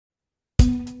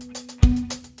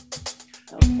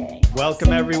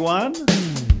Welcome, everyone.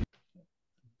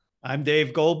 I'm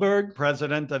Dave Goldberg,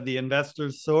 president of the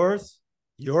Investor's Source,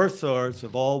 your source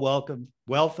of all welcome,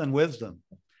 wealth and wisdom.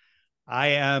 I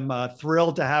am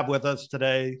thrilled to have with us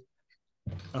today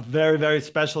a very, very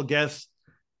special guest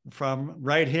from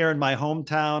right here in my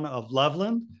hometown of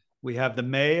Loveland. We have the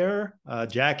mayor,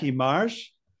 Jackie Marsh,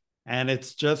 and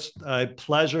it's just a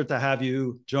pleasure to have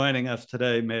you joining us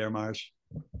today, Mayor Marsh.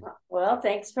 Well,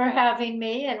 thanks for having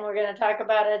me. And we're going to talk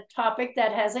about a topic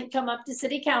that hasn't come up to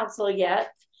City Council yet.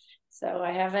 So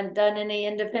I haven't done any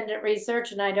independent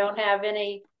research and I don't have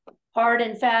any hard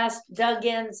and fast dug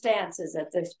in stances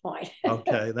at this point.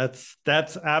 Okay, that's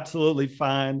absolutely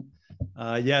fine.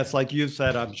 Yes, like you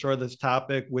said, I'm sure this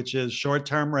topic, which is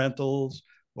short-term rentals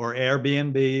or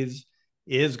Airbnbs,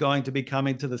 is going to be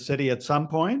coming to the city at some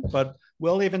point, but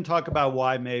we'll even talk about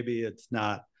why maybe it's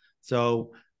not.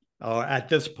 So at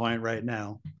this point right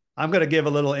now, I'm going to give a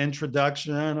little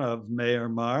introduction of Mayor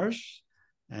Marsh.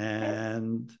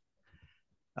 And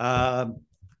Mayor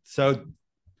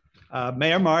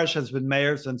Marsh has been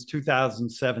mayor since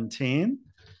 2017.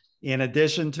 In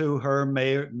addition to her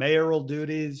mayoral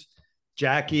duties,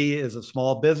 Jackie is a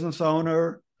small business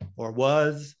owner, or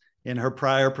was in her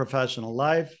prior professional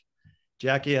life.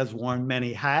 Jackie has worn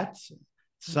many hats.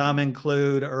 Some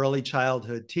include early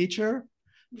childhood teacher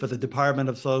for the Department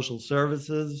of Social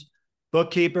Services,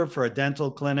 bookkeeper for a dental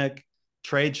clinic,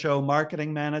 trade show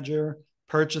marketing manager,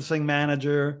 purchasing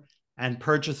manager, and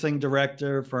purchasing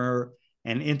director for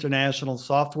an international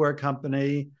software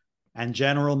company, and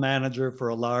general manager for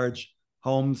a large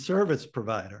home service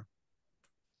provider.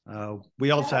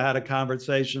 We also had a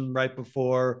conversation right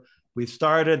before we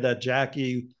started that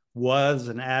Jackie was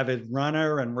an avid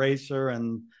runner and racer,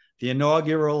 and the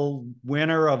inaugural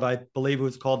winner of, I believe it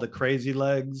was called the Crazy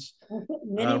Legs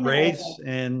race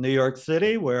in New York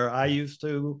City, where I used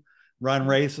to run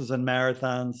races and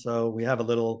marathons. So we have a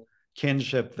little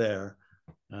kinship there.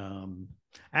 And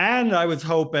I was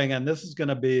hoping, and this is going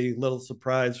to be a little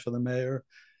surprise for the mayor,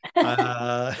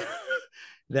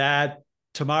 that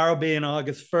tomorrow being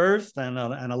August 1st and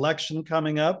an election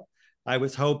coming up, I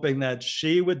was hoping that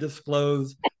she would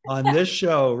disclose on this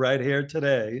show right here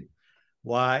today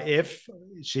why, if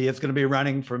she is going to be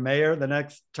running for mayor the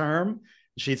next term,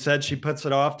 she said she puts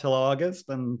it off till August,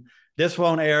 and this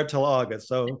won't air till August.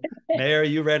 So, Mayor, are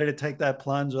you ready to take that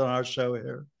plunge on our show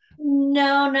here?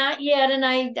 No, not yet. And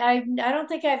I don't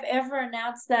think I've ever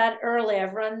announced that early.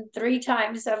 I've run 3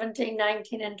 times, 17,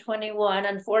 19, and 21.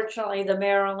 Unfortunately, the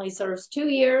mayor only serves 2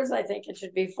 years. I think it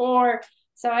should be 4.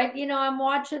 So I'm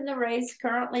watching the race.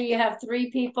 Currently, you have 3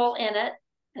 people in it.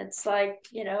 It's like,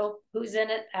 who's in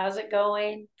it? How's it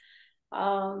going?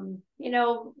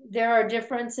 There are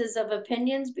differences of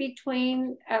opinions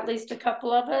between at least a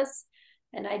couple of us.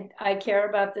 And I care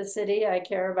about the city. I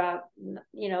care about,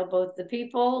 both the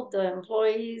people, the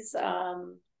employees,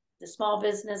 the small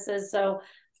businesses. So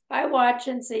I watch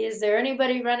and see, is there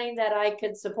anybody running that I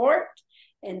could support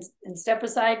and step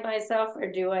aside myself? Or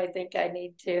do I think I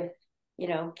need to,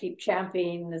 keep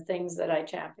championing the things that I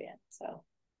champion? So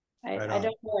I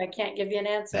don't know. I can't give you an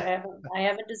answer. I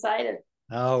haven't decided.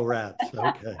 Oh, rats.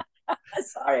 Okay.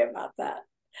 Sorry about that.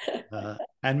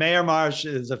 And Mayor Marsh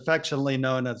is affectionately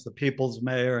known as the people's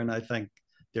mayor, and I think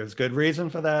there's good reason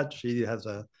for that. She has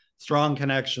a strong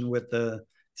connection with the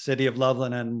city of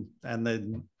Loveland and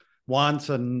the wants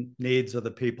and needs of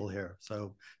the people here.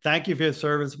 So thank you for your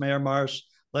service, Mayor Marsh.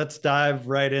 Let's dive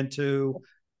right into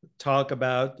talk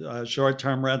about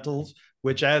short-term rentals,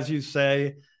 which, as you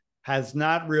say, has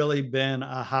not really been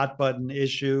a hot button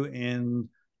issue in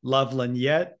Loveland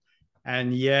yet.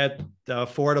 And yet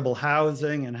affordable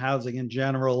housing and housing in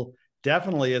general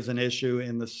definitely is an issue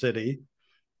in the city.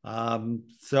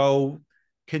 So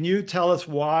can you tell us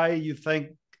why you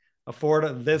think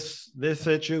this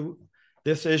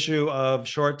issue of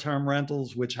short-term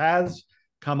rentals, which has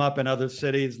come up in other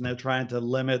cities and they're trying to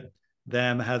limit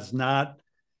them, has not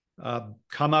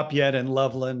come up yet in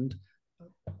Loveland,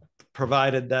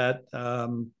 provided that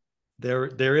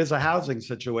there is a housing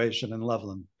situation in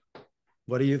Loveland?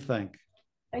 What do you think?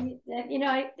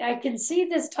 I can see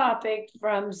this topic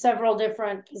from several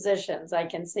different positions. I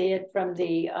can see it from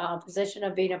the position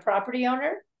of being a property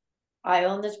owner. I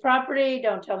own this property.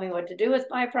 Don't tell me what to do with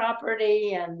my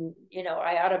property. And,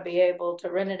 I ought to be able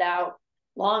to rent it out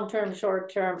long-term,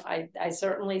 short-term. I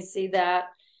certainly see that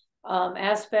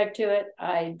aspect to it.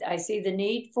 I see the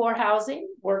need for housing,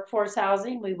 workforce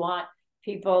housing. We want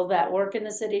people that work in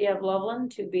the city of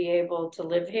Loveland to be able to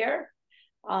live here.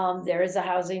 There is a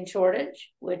housing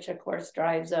shortage, which of course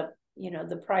drives up,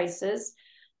 the prices.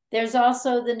 There's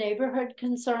also the neighborhood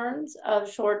concerns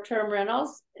of short-term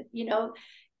rentals.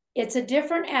 it's a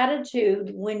different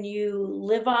attitude when you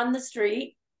live on the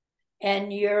street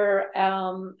and your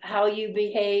how you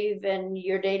behave and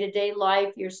your day-to-day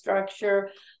life, your structure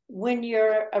when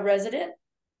you're a resident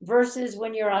versus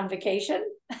when you're on vacation.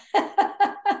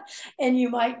 And you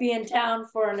might be in town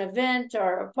for an event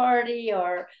or a party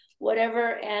or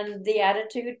whatever, and the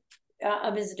attitude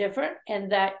is different,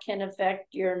 and that can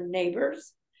affect your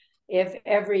neighbors. If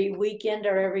every weekend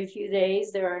or every few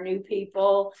days there are new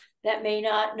people that may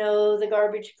not know the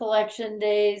garbage collection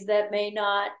days, that may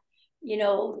not, you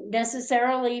know,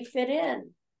 necessarily fit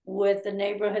in with the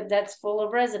neighborhood that's full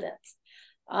of residents.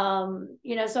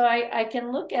 You know, so I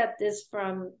can look at this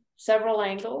from several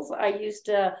angles. I used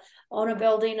to own a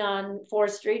building on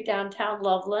 4th Street, downtown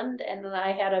Loveland, and then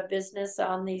I had a business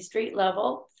on the street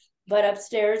level, but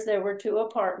upstairs there were 2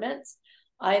 apartments.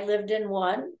 I lived in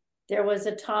one. There was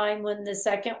a time when the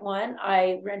second one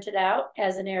I rented out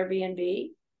as an Airbnb,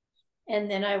 and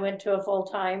then I went to a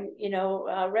full-time, you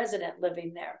know, resident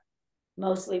living there,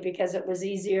 mostly because it was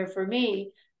easier for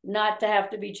me not to have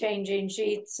to be changing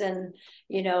sheets and,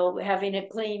 you know, having it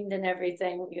cleaned and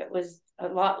everything. It was a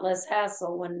lot less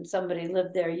hassle when somebody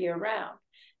lived there year round.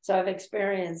 So I've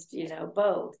experienced, you know,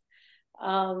 both.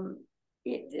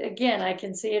 Again, I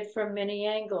can see it from many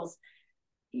angles.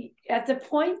 At the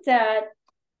point that,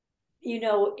 you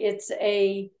know, it's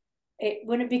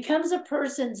when it becomes a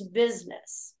person's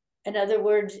business, in other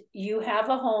words, you have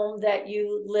a home that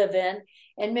you live in,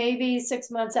 and maybe 6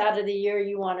 months out of the year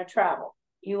you want to travel.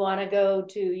 You want to go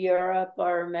to Europe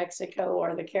or Mexico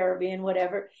or the Caribbean,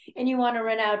 whatever, and you want to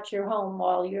rent out your home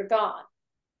while you're gone.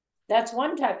 That's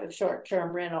one type of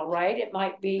short-term rental, right? It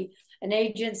might be an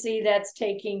agency that's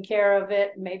taking care of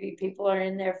it. Maybe people are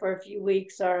in there for a few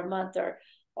weeks or a month or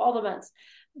all the months,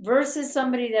 versus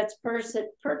somebody that's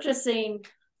purchasing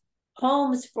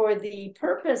homes for the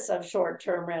purpose of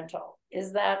short-term rental.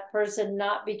 Is that person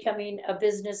not becoming a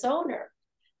business owner?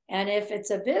 And if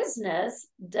it's a business,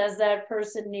 does that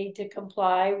person need to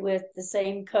comply with the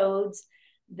same codes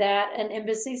that an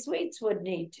Embassy Suites would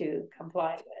need to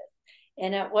comply with?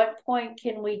 And at what point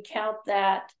can we count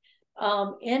that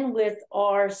in with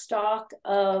our stock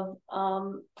of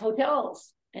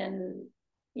hotels and,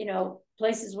 you know,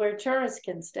 places where tourists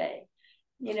can stay?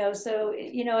 You know, so,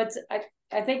 you know,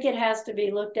 I think it has to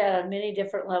be looked at on many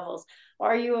different levels.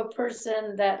 Are you a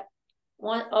person that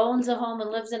owns a home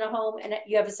and lives in a home, and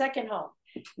you have a second home?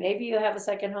 Maybe you have a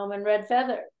second home in Red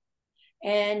Feather,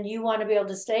 and you want to be able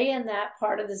to stay in that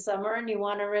part of the summer, and you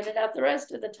want to rent it out the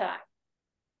rest of the time.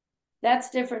 That's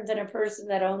different than a person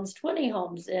that owns 20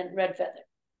 homes in Red Feather,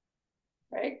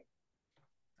 right?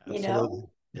 Absolutely. You know?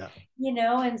 Yeah. You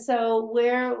know, and so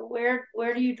where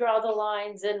do you draw the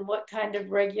lines, and what kind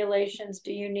of regulations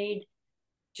do you need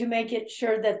to make it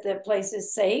sure that the place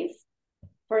is safe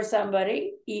for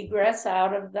somebody, egress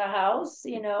out of the house?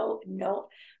 You know, no,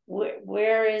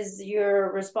 where is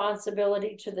your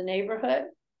responsibility to the neighborhood?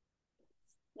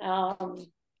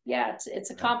 Yeah, it's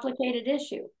a complicated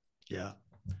issue. Yeah.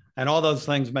 And all those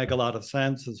things make a lot of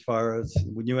sense, as far as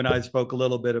when you and I spoke a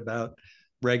little bit about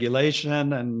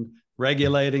regulation and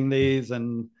regulating these.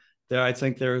 And I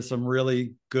think there are some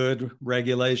really good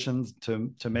regulations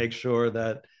to make sure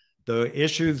that the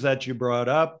issues that you brought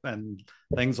up, and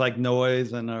things like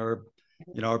noise, and are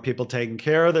people taking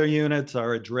care of their units,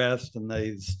 are addressed, and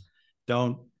these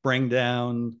don't bring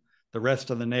down the rest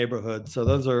of the neighborhood. So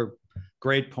those are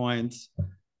great points.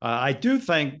 I do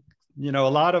think, a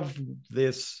lot of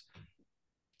this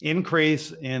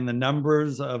increase in the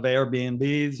numbers of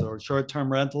Airbnbs or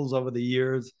short-term rentals over the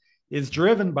years is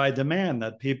driven by demand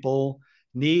that people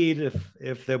need.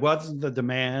 If there wasn't the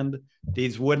demand,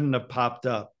 these wouldn't have popped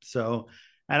up. So,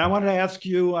 and I wanted to ask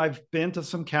you, I've been to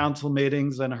some council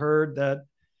meetings and heard that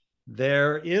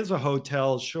there is a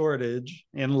hotel shortage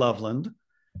in Loveland.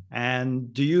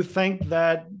 And do you think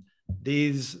that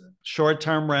these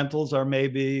short-term rentals are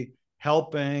maybe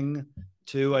helping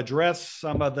to address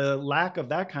some of the lack of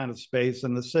that kind of space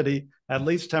in the city, at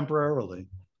least temporarily?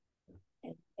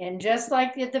 And just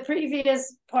like the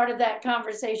previous part of that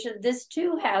conversation, this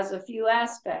too has a few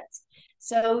aspects.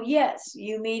 So yes,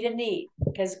 you meet a need,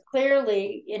 because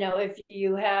clearly, if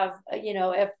you have,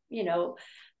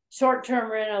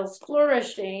 short-term rentals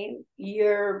flourishing,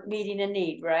 you're meeting a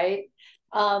need, right?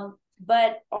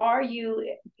 But are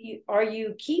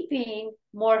you keeping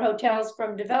more hotels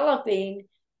from developing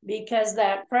because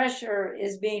that pressure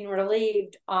is being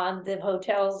relieved on the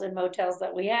hotels and motels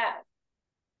that we have?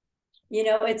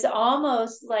 It's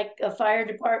almost like a fire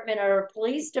department or a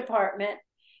police department.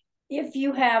 If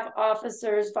you have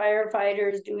officers,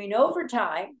 firefighters doing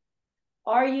overtime,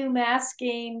 are you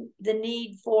masking the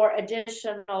need for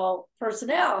additional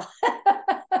personnel?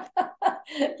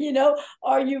 You know,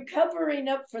 are you covering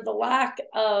up for the lack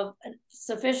of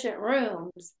sufficient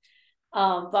rooms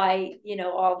by, you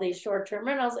know, all these short-term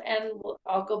rentals? And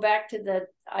I'll go back to the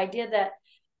idea that,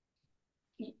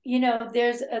 you know,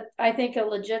 there's I think a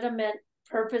legitimate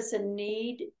purpose and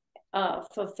need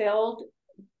fulfilled,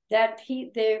 that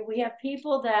we have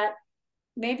people that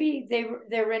maybe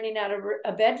they're renting out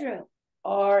a bedroom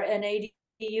or an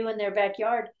ADU in their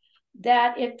backyard,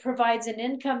 that it provides an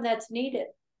income that's needed,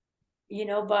 you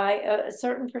know, by a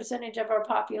certain percentage of our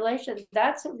population.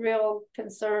 That's a real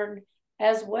concern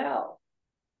as well.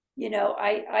 You know,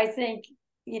 I think,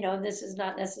 you know, this is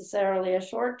not necessarily a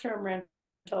short-term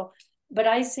rental, but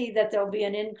I see that there'll be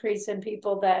an increase in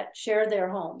people that share their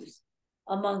homes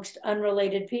amongst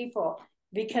unrelated people,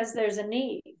 because there's a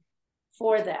need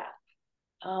for that.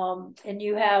 And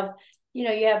you have, you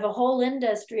know, you have a whole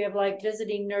industry of like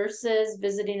visiting nurses,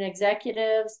 visiting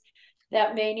executives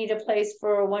that may need a place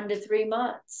for 1 to 3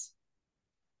 months.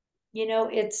 You know,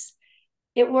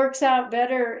 it works out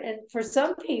better, and for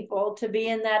some people to be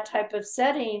in that type of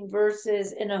setting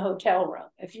versus in a hotel room.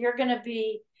 If you're going to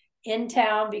be in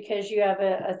town because you have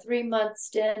a 3-month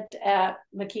stint at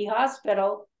McKee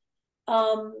Hospital,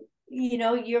 you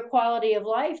know, your quality of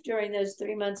life during those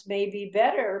 3 months may be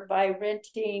better by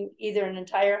renting either an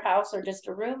entire house or just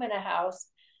a room in a house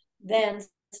than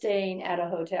staying at a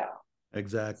hotel.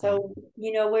 Exactly. So,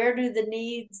 you know, where do the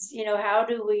needs, you know, how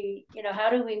do we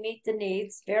meet the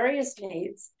needs, various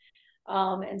needs,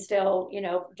 and still, you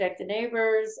know, protect the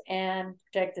neighbors and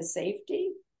protect the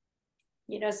safety?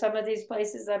 You know, some of these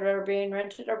places that are being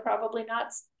rented are probably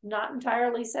not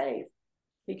entirely safe,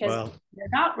 because they're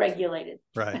not regulated.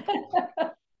 Right.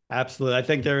 Absolutely. I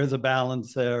think there is a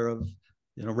balance there of,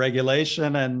 you know,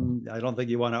 regulation, and I don't think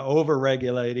you want to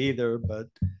over-regulate either, but,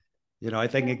 you know, I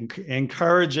think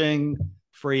encouraging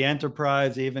free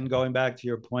enterprise, even going back to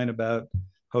your point about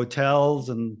hotels,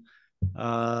 and,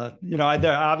 you know,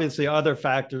 there are obviously other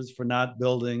factors for not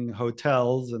building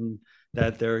hotels, and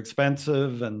that they're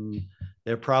expensive, and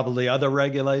there are probably other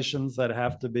regulations that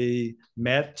have to be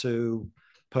met to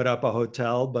put up a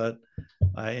hotel. But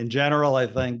in general, I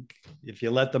think if you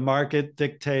let the market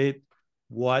dictate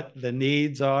what the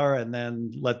needs are and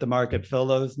then let the market fill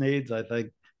those needs, I think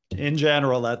in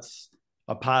general, that's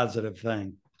a positive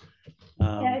thing.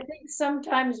 Yeah, I think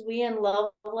sometimes we in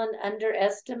Loveland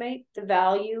underestimate the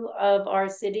value of our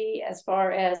city as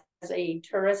far as a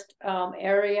tourist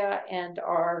area, and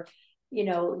our, you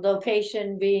know,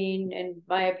 location being, in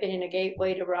my opinion, a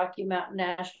gateway to Rocky Mountain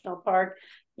National Park.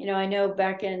 You know, I know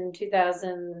back in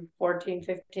 2014,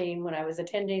 15, when I was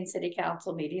attending city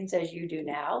council meetings, as you do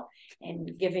now,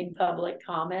 and giving public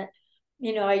comment,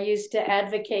 you know, I used to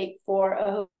advocate for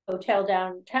a hotel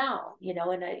downtown, you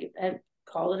know, and I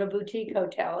call it a boutique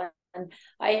hotel. And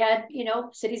I had, you know,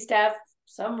 city staff,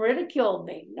 some ridiculed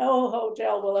me. No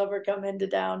hotel will ever come into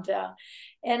downtown.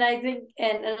 And I think,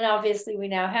 and obviously we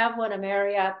now have one, a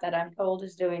Marriott, that I'm told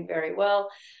is doing very well.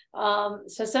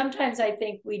 So sometimes I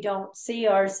think we don't see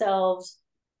ourselves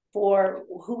for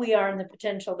who we are and the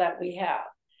potential that we have.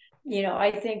 You know,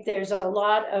 I think there's a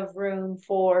lot of room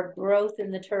for growth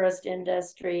in the tourist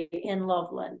industry in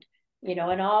Loveland, you know,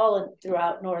 and all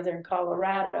throughout northern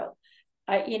Colorado.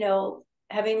 You know,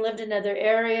 having lived in other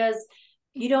areas,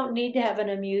 you don't need to have an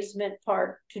amusement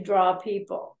park to draw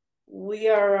people. We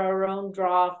are our own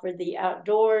draw for the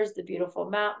outdoors, the beautiful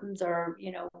mountains. Are,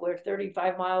 you know, we're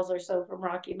 35 miles or so from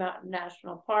Rocky Mountain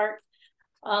National Park.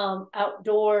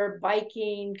 Outdoor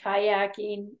biking,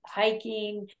 kayaking,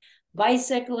 hiking,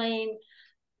 bicycling.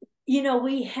 You know,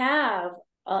 we have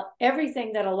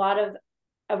everything that a lot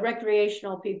of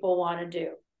recreational people want to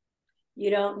do. You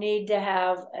don't need to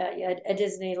have a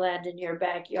Disneyland in your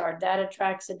backyard. That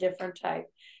attracts a different type.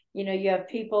 You know, you have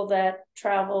people that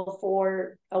travel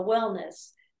for a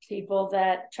wellness, people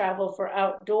that travel for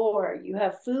outdoor. You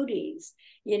have foodies,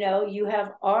 you know, you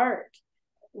have art.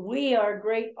 We are a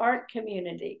great art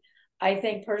community. I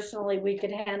think personally we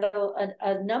could handle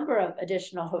a number of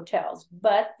additional hotels,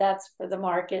 but that's for the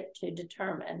market to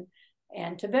determine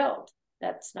and to build.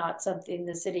 That's not something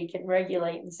the city can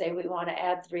regulate and say we want to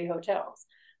add 3 hotels.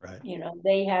 Right. You know,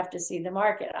 they have to see the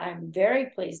market. I'm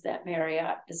very pleased that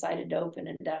Marriott decided to open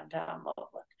in downtown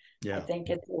Loveland. Yeah. I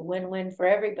think it's a win-win for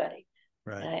everybody.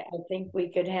 Right. And I think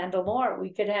we could handle more.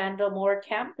 We could handle more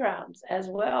campgrounds as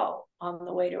well on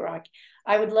the way to Rocky.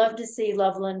 I would love to see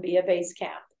Loveland be a base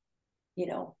camp, you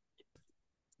know,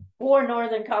 for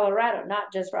northern Colorado,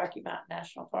 not just Rocky Mountain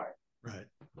National Park. Right.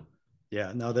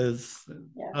 Yeah, no, there's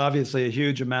obviously a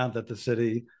huge amount that the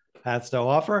city has to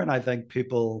offer. And I think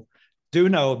people do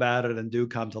know about it and do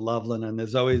come to Loveland, and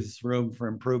there's always room for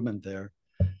improvement there.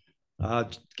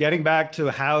 Getting back to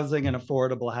housing and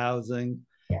affordable housing,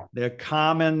 Yeah. the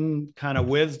common kind of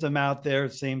wisdom out there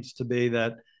seems to be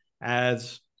that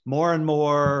as more and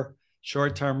more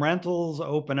short-term rentals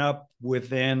open up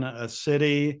within a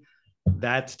city,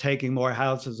 that's taking more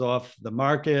houses off the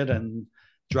market and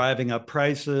driving up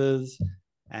prices.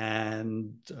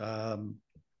 And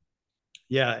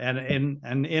yeah,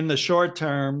 and in the short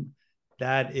term,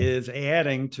 that is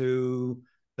adding to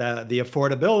the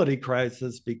affordability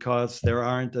crisis because there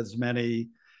aren't as many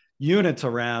units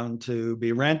around to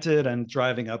be rented, and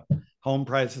driving up home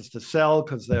prices to sell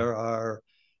because there are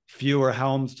fewer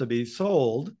homes to be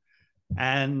sold.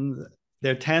 And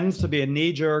there tends to be a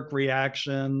knee-jerk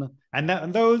reaction,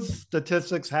 and those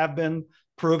statistics have been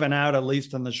proven out, at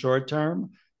least in the short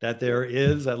term, that there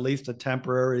is at least a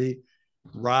temporary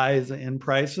rise in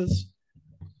prices.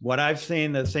 What I've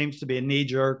seen, there seems to be a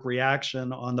knee-jerk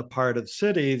reaction on the part of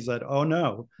cities that, oh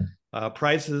no,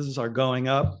 prices are going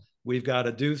up. We've got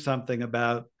to do something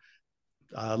about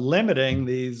limiting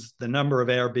the number of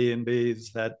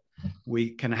Airbnbs that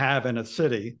we can have in a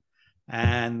city.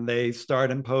 And they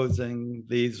start imposing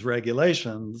these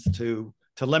regulations to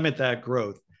limit that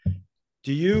growth.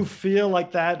 Do you feel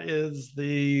like that is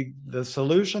the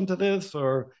solution to this?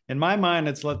 Or in my mind,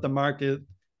 it's let the market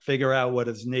figure out what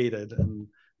is needed. And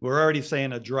we're already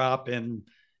seeing a drop in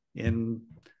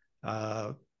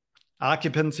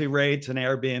occupancy rates and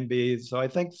Airbnbs. So I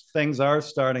think things are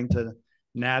starting to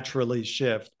naturally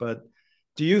shift. But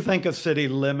do you think a city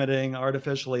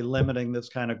artificially limiting this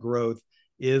kind of growth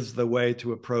is the way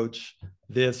to approach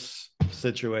this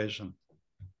situation?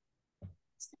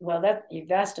 Well,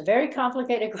 you've asked a very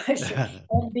complicated question.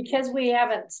 And because we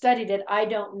haven't studied it, I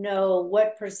don't know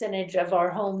what percentage of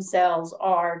our home sales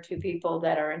are to people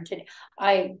that are into.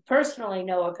 I personally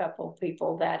know a couple of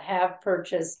people that have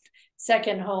purchased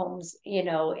second homes,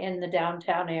 in the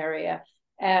downtown area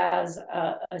as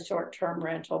a short-term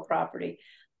rental property.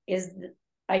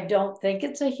 I don't think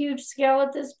it's a huge scale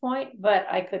at this point, but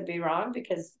I could be wrong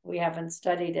because we haven't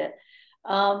studied it.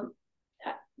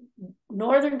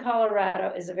 Northern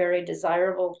Colorado is a very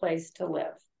desirable place to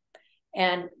live.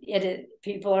 And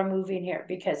people are moving here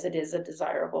because it is a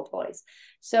desirable place.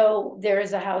 So there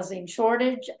is a housing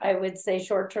shortage. I would say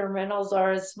short-term rentals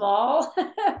are small.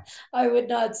 I would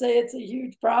not say it's a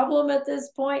huge problem at this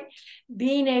point.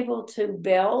 Being able to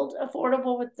build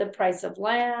affordable with the price of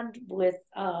land, with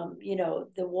the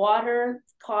water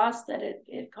cost that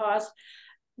it costs,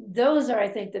 those are, I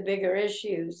think, the bigger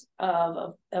issues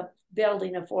of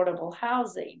building affordable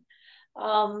housing.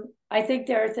 I think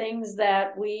there are things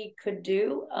that we could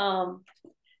do. One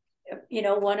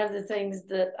of the things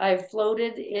that I've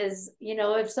floated is,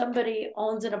 if somebody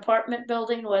owns an apartment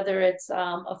building, whether it's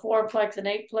a 4-plex, an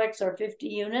 8-plex, or 50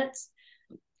 units,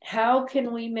 how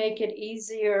can we make it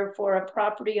easier for a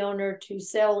property owner to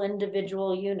sell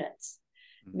individual units?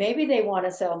 Maybe they want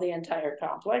to sell the entire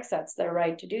complex. That's their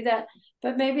right to do that.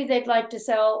 But maybe they'd like to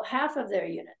sell half of their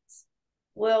units.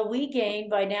 Well, we gain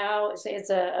by now, say it's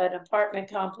an apartment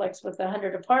complex with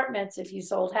 100 apartments. If you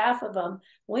sold half of them,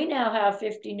 we now have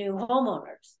 50 new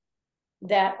homeowners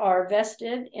that are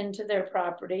vested into their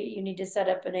property. You need to set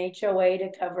up an HOA to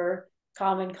cover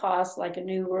common costs like a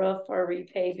new roof or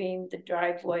repaving the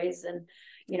driveways and,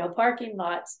 parking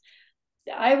lots.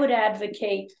 I would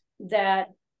advocate that,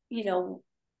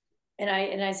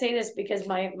 and I say this because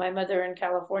my mother in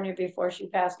California, before she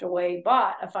passed away,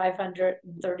 bought a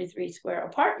 533 square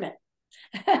apartment,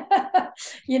 and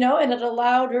it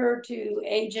allowed her to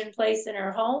age in place in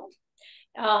her home.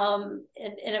 And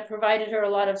it provided her a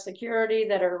lot of security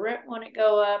that her rent wouldn't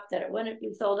go up, that it wouldn't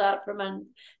be sold out from.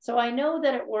 So I know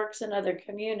that it works in other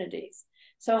communities.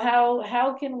 So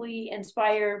how can we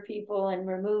inspire people and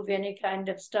remove any kind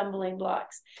of stumbling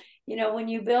blocks? When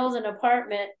you build an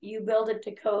apartment, you build it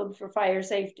to code for fire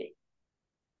safety.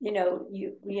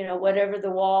 Whatever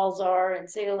the walls are and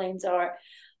ceilings are,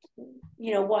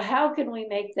 how can we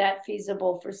make that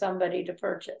feasible for somebody to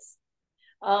purchase?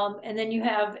 And then you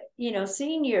have,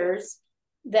 seniors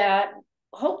that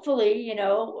hopefully,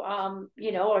 are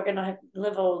going to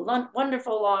live a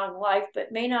wonderful long life,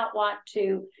 but may not want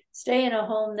to stay in a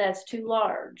home that's too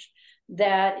large,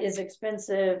 that is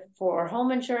expensive for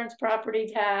home insurance,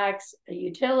 property tax,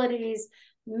 utilities,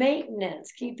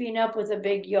 maintenance, keeping up with a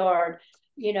big yard.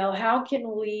 How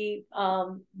can we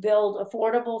build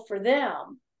affordable for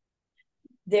them?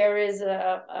 There is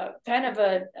a kind of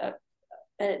a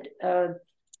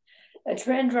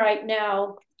trend right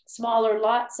now, smaller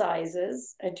lot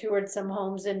sizes, towards some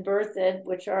homes in Berthoud,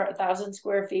 which are 1,000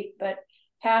 square feet, but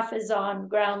half is on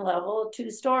ground level,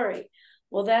 2-story.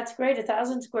 Well, that's great.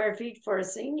 1,000 square feet for a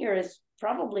senior is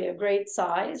probably a great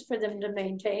size for them to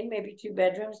maintain, maybe 2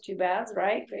 bedrooms, 2 baths,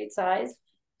 right? Great size.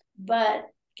 But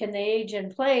can they age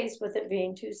in place with it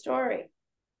being 2-story?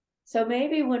 So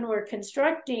maybe when we're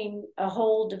constructing a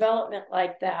whole development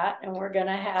like that, and we're going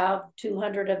to have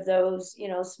 200 of those,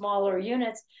 smaller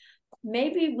units,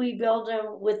 maybe we build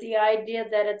them with the idea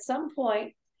that at some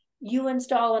point you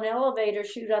install an elevator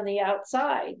chute on the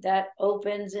outside that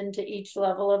opens into each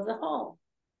level of the home.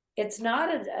 It's not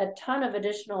a ton of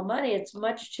additional money. It's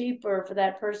much cheaper for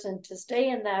that person to stay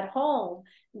in that home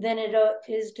than it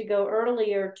is to go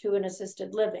earlier to an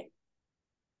assisted living.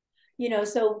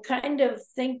 So kind of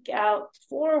think out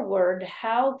forward,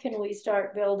 how can we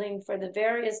start building for the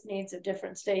various needs of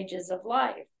different stages of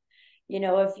life?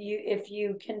 If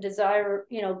you can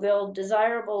build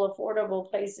desirable, affordable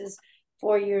places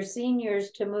for your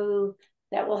seniors to move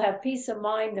that will have peace of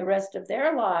mind the rest of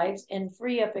their lives and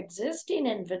free up existing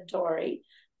inventory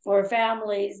for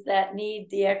families that need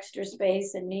the extra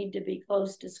space and need to be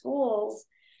close to schools.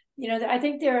 I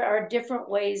think there are different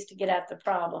ways to get at the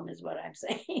problem, is what I'm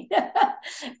saying.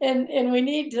 and we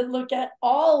need to look at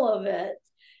all of it.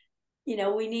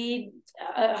 We need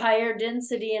a higher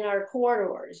density in our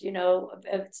corridors,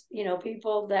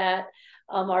 people that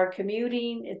are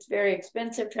commuting, it's very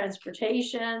expensive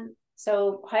transportation.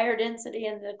 So higher density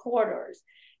in the corridors,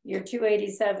 your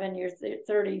 287, your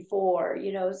 34,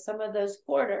 some of those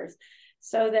corridors,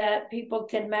 so that people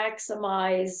can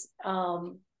maximize,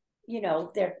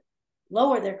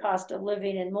 lower their cost of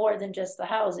living and more than just the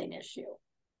housing issue.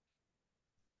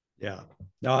 Yeah.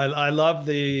 No, I love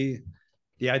the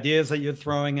ideas that you're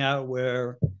throwing out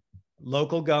where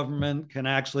local government can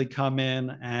actually come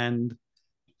in and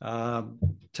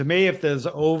to me, if there's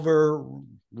over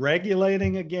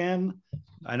regulating again,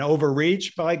 an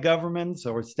overreach by governments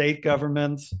or state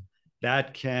governments,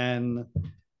 that can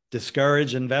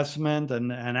discourage investment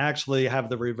and actually have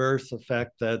the reverse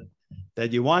effect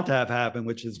that you want to have happen,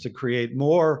 which is to create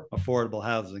more affordable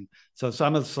housing. So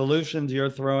some of the solutions you're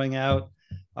throwing out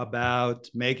about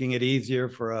making it easier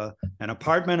for an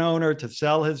apartment owner to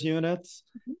sell his units,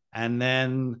 and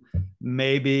then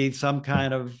maybe some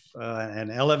kind of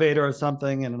an elevator or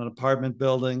something in an apartment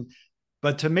building.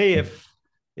 But to me,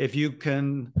 if you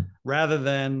can, rather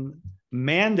than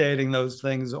mandating those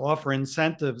things, offer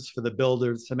incentives for the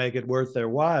builders to make it worth their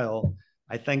while,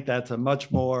 I think that's a much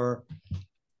more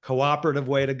cooperative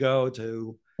way to go,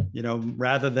 to,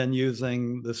 rather than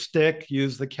using the stick,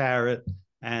 use the carrot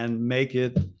and make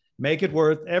it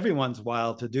worth everyone's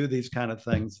while to do these kind of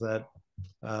things that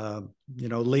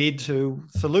lead to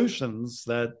solutions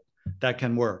that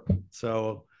can work.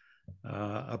 So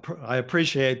I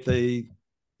appreciate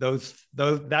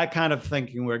that kind of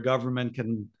thinking where government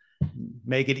can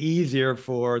make it easier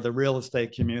for the real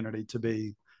estate community to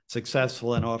be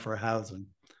successful and offer housing.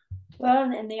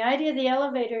 Well, and the idea of the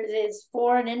elevator is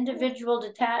for an individual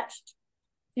detached,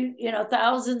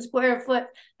 1,000 square foot.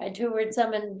 I toured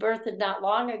some in Berthoud not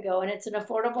long ago, and it's an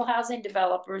affordable housing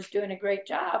developer who's doing a great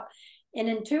job. And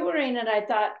in touring it, I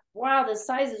thought, wow, the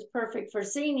size is perfect for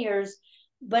seniors,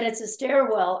 but it's a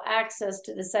stairwell access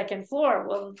to the second floor.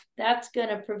 Well, that's going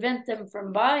to prevent them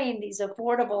from buying these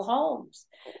affordable homes.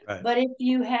 Right. But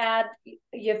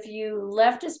if you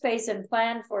left a space and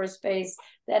planned for a space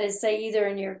that is, say, either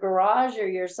in your garage or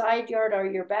your side yard or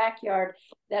your backyard,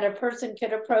 that a person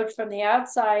could approach from the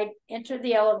outside, enter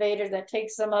the elevator that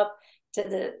takes them up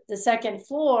to the second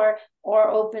floor or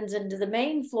opens into the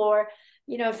main floor.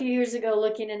 A few years ago,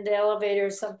 looking into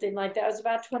elevators, something like that was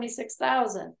about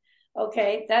 $26,000.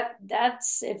 Okay,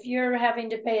 that's if you're having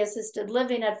to pay assisted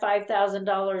living at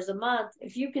 $5,000 a month,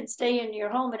 if you can stay in your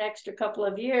home an extra couple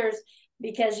of years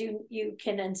because you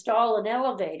can install an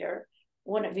elevator,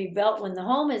 wouldn't be built when the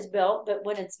home is built, but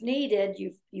when it's needed,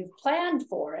 you've planned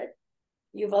for it,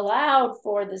 you've allowed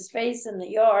for the space in the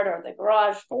yard or the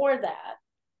garage for that.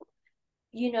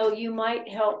 You might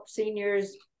help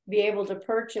seniors be able to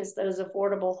purchase those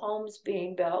affordable homes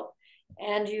being built,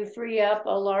 and you free up a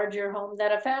larger home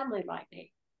that a family might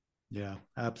need. Yeah,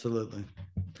 absolutely.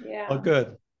 Yeah. Well,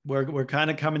 good. We're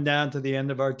kind of coming down to the end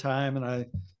of our time, and I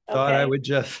thought I would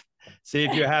just see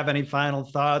if you have any final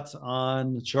thoughts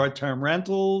on short-term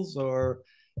rentals or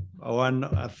on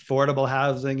affordable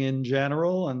housing in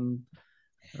general. And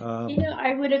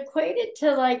I would equate it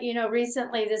to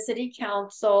recently the city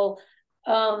council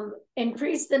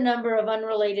increased the number of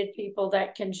unrelated people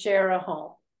that can share a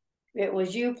home. It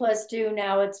was you plus 2,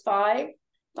 now it's 5.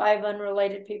 5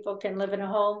 unrelated people can live in a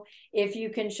home. If you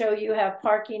can show you have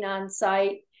parking on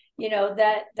site,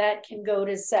 that can go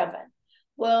to 7.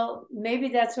 Well, maybe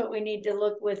that's what we need to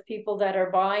look with people that are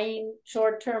buying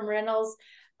short-term rentals.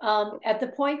 At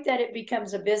the point that it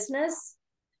becomes a business,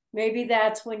 maybe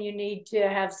that's when you need to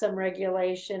have some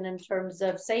regulation in terms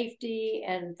of safety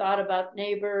and thought about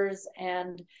neighbors,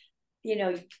 and you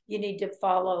need to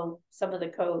follow some of the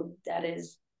code that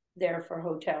is there for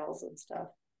hotels and stuff.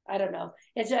 I don't know.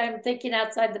 I'm thinking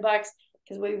outside the box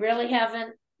because we really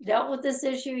haven't dealt with this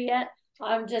issue yet.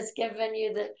 I'm just giving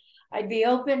you I'd be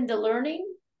open to learning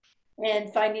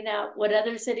and finding out what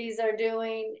other cities are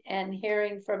doing and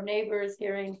hearing from neighbors,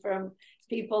 hearing from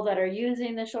people that are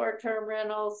using the short-term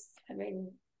rentals. I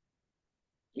mean,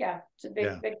 yeah, it's a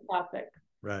big topic.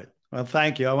 Right. Well,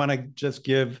 thank you. I want to just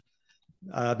give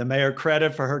the mayor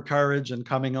credit for her courage in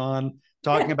coming on,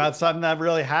 talking about something that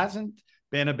really hasn't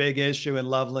been a big issue in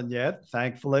Loveland yet,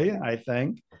 thankfully, I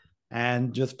think,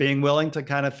 and just being willing to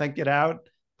kind of think it out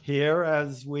here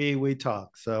as we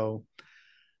talk. So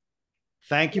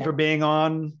thank you for being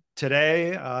on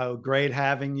today. Great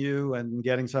having you and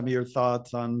getting some of your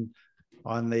thoughts on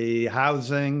the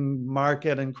housing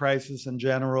market and crisis in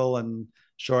general and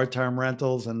short-term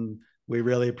rentals. And we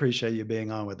really appreciate you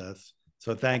being on with us.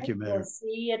 So thank you, Mayor. We'll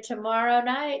see you tomorrow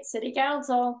night, City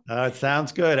Council. It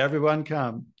sounds good. Everyone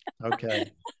come.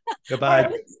 Okay. Goodbye.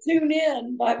 Let's tune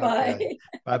in. Bye-bye. Okay.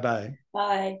 Bye-bye.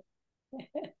 Bye.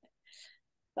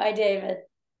 Bye, David.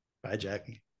 Bye,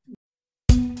 Jackie.